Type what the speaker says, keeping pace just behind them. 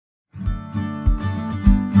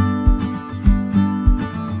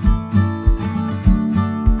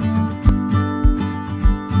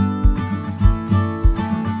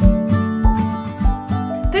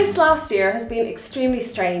last year has been extremely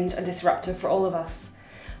strange and disruptive for all of us.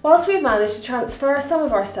 Whilst we've managed to transfer some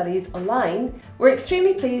of our studies online, we're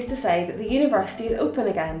extremely pleased to say that the university is open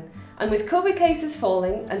again, and with COVID cases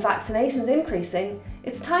falling and vaccinations increasing,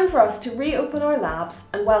 it's time for us to reopen our labs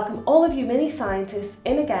and welcome all of you mini scientists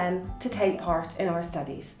in again to take part in our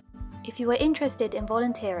studies. If you are interested in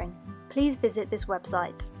volunteering, please visit this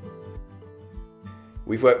website.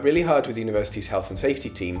 We've worked really hard with the university's health and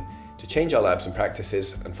safety team to change our labs and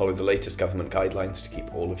practices and follow the latest government guidelines to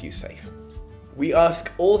keep all of you safe. We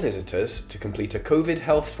ask all visitors to complete a COVID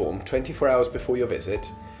health form 24 hours before your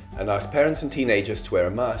visit and ask parents and teenagers to wear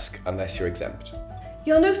a mask unless you're exempt.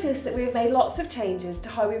 You'll notice that we have made lots of changes to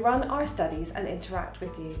how we run our studies and interact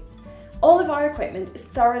with you. All of our equipment is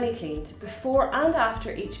thoroughly cleaned before and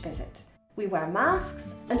after each visit. We wear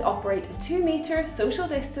masks and operate a 2-metre social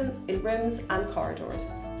distance in rooms and corridors.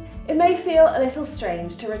 It may feel a little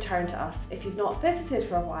strange to return to us if you've not visited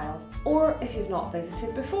for a while or if you've not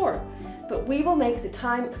visited before, but we will make the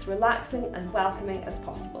time as relaxing and welcoming as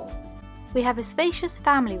possible. We have a spacious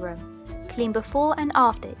family room, clean before and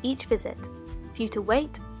after each visit, for you to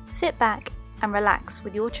wait, sit back and relax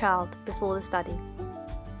with your child before the study.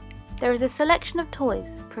 There is a selection of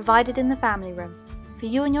toys provided in the family room for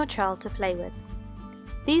you and your child to play with.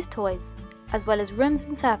 These toys, as well as rooms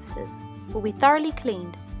and surfaces, will be thoroughly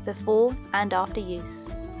cleaned before and after use.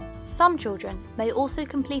 Some children may also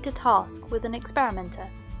complete a task with an experimenter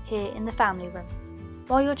here in the family room.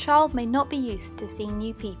 While your child may not be used to seeing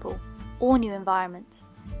new people or new environments,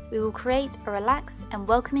 we will create a relaxed and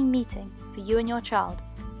welcoming meeting for you and your child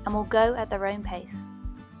and will go at their own pace.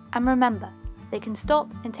 And remember, they can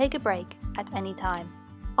stop and take a break at any time.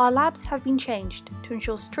 Our labs have been changed to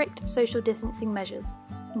ensure strict social distancing measures,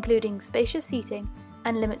 including spacious seating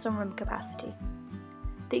and limits on room capacity.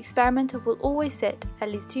 The experimenter will always sit at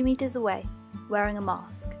least 2 meters away, wearing a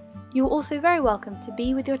mask. You are also very welcome to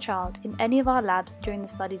be with your child in any of our labs during the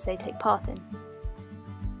studies they take part in.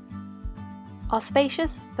 Our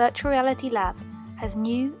spacious virtual reality lab has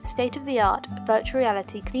new state-of-the-art virtual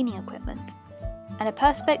reality cleaning equipment and a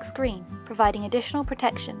Perspex screen providing additional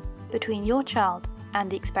protection between your child and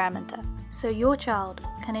the experimenter, so your child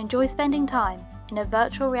can enjoy spending time in a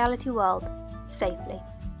virtual reality world safely.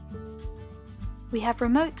 We have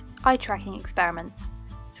remote eye tracking experiments,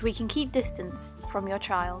 so we can keep distance from your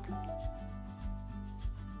child.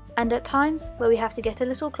 And at times where we have to get a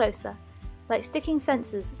little closer, like sticking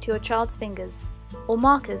sensors to your child's fingers or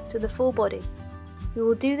markers to the full body, we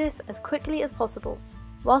will do this as quickly as possible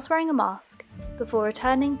whilst wearing a mask before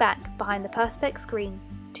returning back behind the Perspex screen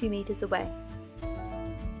 2 meters away.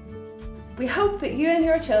 We hope that you and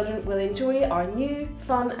your children will enjoy our new,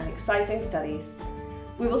 fun and exciting studies.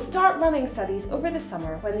 We will start running studies over the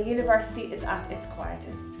summer when the university is at its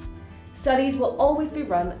quietest. Studies will always be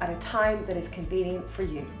run at a time that is convenient for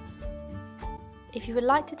you. If you would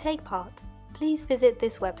like to take part, please visit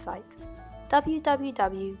this website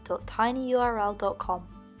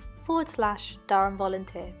www.tinyurl.com/Durham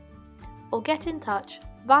Volunteer or get in touch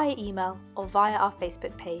via email or via our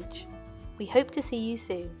Facebook page. We hope to see you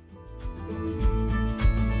soon.